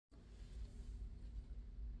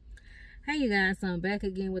Hey you guys, so I'm back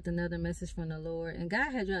again with another message from the Lord, and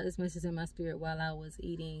God had dropped this message in my spirit while I was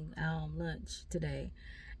eating lunch today.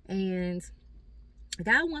 And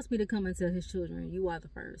God wants me to come and tell his children, you are the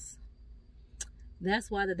first.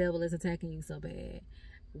 That's why the devil is attacking you so bad.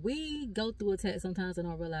 We go through attacks sometimes and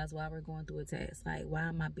don't realize why we're going through attacks. Like, why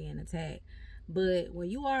am I being attacked? But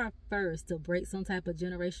when you are first to break some type of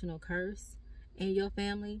generational curse in your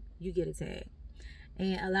family, you get attacked.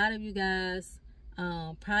 And a lot of you guys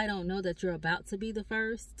probably don't know that you're about to be the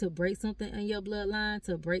first to break something in your bloodline,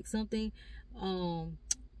 to break something and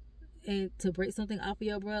to break something off of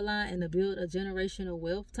your bloodline and to build a generational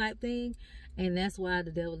wealth type thing. And that's why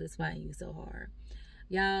the devil is fighting you so hard.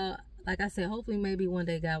 Y'all, like I said, hopefully maybe one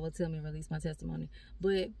day God will tell me to release my testimony.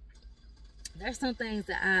 But there's some things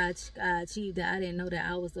that I achieved that I didn't know that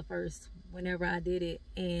I was the first whenever I did it.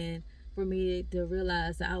 And for me to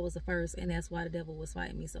realize that I was the first, and that's why the devil was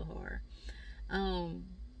fighting me so hard.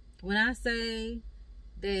 When I say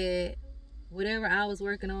that whatever I was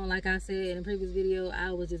working on, like I said in the previous video,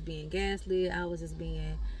 I was just being gaslit. I was just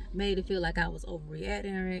being made to feel like I was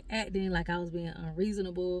overreacting, acting like I was being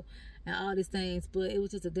unreasonable and all these things. But it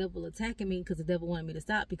was just the devil attacking me because the devil wanted me to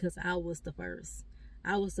stop because I was the first.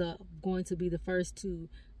 I was going to be the first to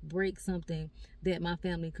break something that my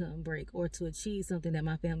family couldn't break, or to achieve something that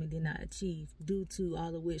my family did not achieve due to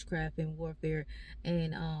all the witchcraft and warfare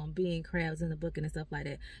and being crabs in the bucket and stuff like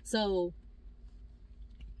that. So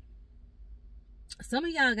some of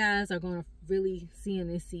y'all guys are going to really see in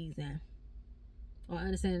this season, or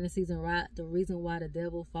understand in this season, right, the reason why the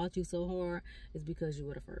devil fought you so hard is because you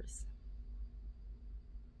were the first.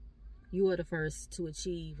 You are the first to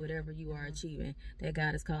achieve whatever you are achieving that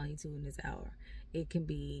God is calling you to in this hour. It can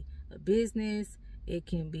be a business. It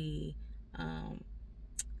can be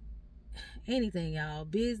anything, y'all.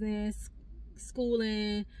 Business,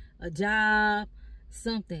 schooling, a job,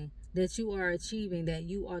 something that you are achieving that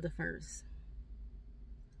you are the first.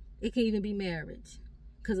 It can even be marriage.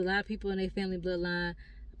 Because a lot of people in their family bloodline,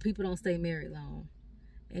 people don't stay married long.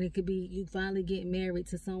 And it could be you finally getting married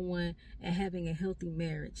to someone and having a healthy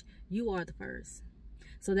marriage. You are the first.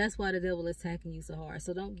 So that's why the devil is attacking you so hard.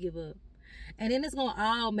 So don't give up. And then it's going to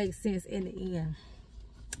all make sense in the end.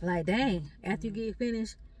 Like, dang, after you get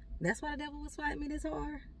finished, that's why the devil was fighting me this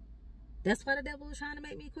hard. That's why the devil was trying to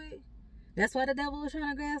make me quit. That's why the devil was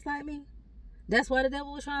trying to gaslight me. That's why the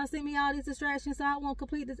devil was trying to send me all these distractions so I won't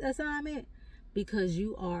complete this assignment. Because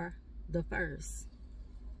you are the first.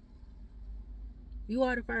 You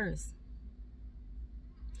are the first.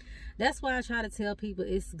 That's why I try to tell people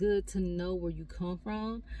it's good to know where you come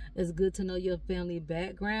from. It's good to know your family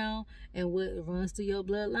background and what runs through your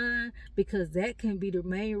bloodline, because that can be the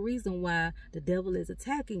main reason why the devil is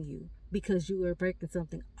attacking you, because you are breaking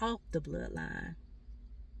something off the bloodline.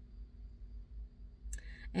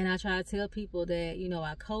 And I try to tell people that, you know,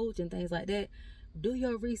 I coach and things like that. Do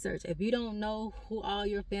your research. If you don't know who all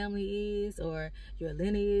your family is or your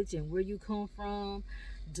lineage and where you come from,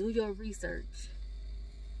 do your research.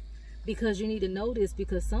 Because you need to know this,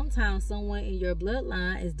 because sometimes someone in your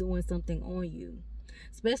bloodline is doing something on you.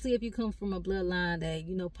 Especially if you come from a bloodline that,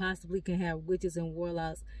 you know, possibly can have witches and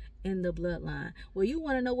warlocks in the bloodline. Well, you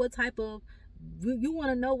want to know what type of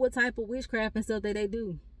witchcraft and stuff that they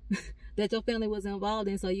do. That your family was involved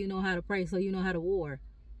in, so you know how to pray, so you know how to war.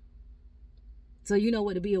 So you know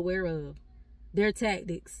what to be aware of. Their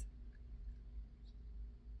tactics.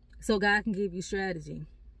 So God can give you strategy.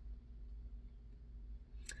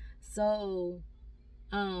 So,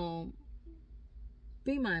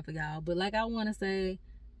 be mindful, y'all. But like I want to say,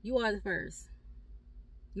 you are the first.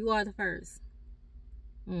 You are the first.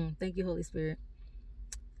 Thank you, Holy Spirit.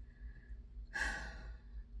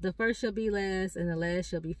 The first shall be last, and the last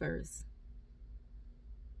shall be first.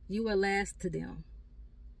 You are last to them.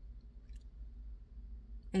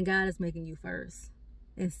 And God is making you first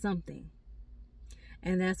in something.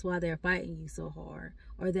 And that's why they're fighting you so hard.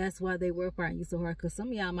 Or that's why they were fighting you so hard. Because some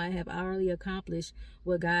of y'all might have already accomplished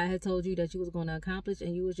what God had told you that you was going to accomplish.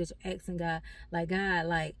 And you was just asking God,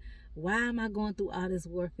 like, why am I going through all this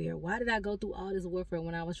warfare? Why did I go through all this warfare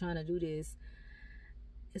when I was trying to do this?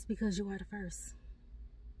 It's because you are the first.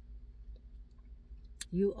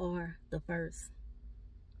 You are the first.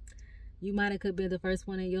 You might have been the first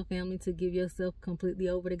one in your family to give yourself completely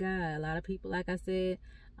over to God. A lot of people, like I said,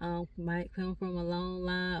 might come from a long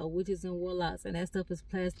line of witches and warlocks, and that stuff is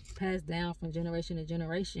passed down from generation to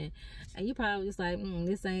generation. And you probably just like,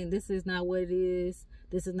 this is not what it is.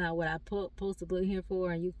 This is not what I supposed to put here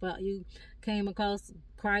for. And you came across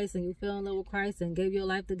Christ and you fell in love with Christ and gave your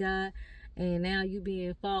life to God, and now you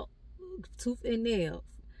being fought tooth and nail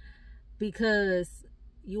because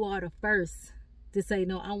you are the first to say,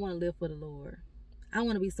 no, I want to live for the Lord. I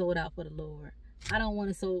want to be sold out for the Lord. I don't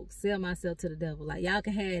want to sell myself to the devil. Like, y'all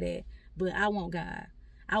can have that, but I want God.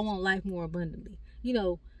 I want life more abundantly. You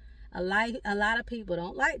know, a lot of people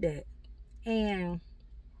don't like that. And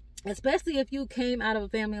especially if you came out of a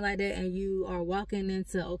family like that and you are walking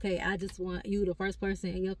into, okay, I just want you, the first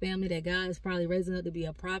person in your family that God is probably raising up to be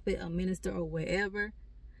a prophet, a minister, or wherever,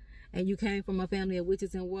 and you came from a family of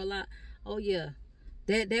witches and warlock, oh yeah,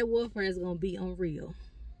 that warfare is going to be unreal.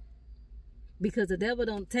 Because the devil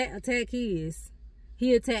don't attack his.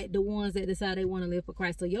 He attacked the ones that decide they want to live for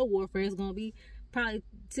Christ. So your warfare is going to be probably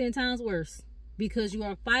 10 times worse. Because you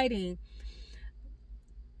are fighting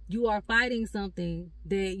something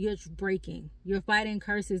that you're breaking. You're fighting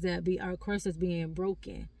curses that are curses being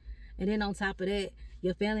broken. And then on top of that,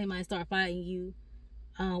 your family might start fighting you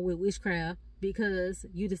with witchcraft because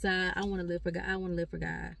you decide, I want to live for God. I want to live for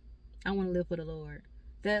God. I want to live for the Lord.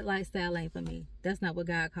 That lifestyle ain't for me. That's not what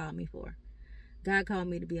God called me for. God called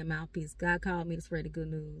me to be a mouthpiece. God called me to spread the good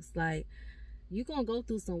news. Like, you're going to go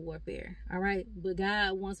through some warfare, all right? But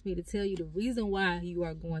God wants me to tell you the reason why you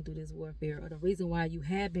are going through this warfare, or the reason why you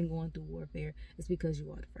have been going through warfare, is because you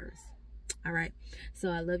are the first, all right? So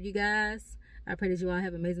I love you guys. I pray that you all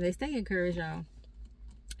have an amazing day. Stay encouraged, y'all,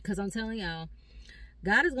 because I'm telling y'all,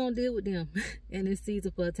 God is going to deal with them in this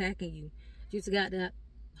season for attacking you. You just got to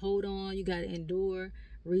hold on. You got to endure.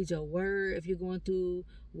 Read your word. If you're going through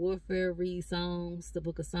warfare, read Psalms, the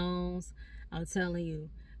book of Psalms. I'm telling you,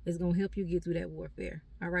 it's going to help you get through that warfare.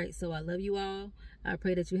 All right, so I love you all. I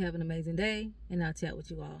pray that you have an amazing day, and I'll chat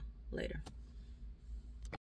with you all later.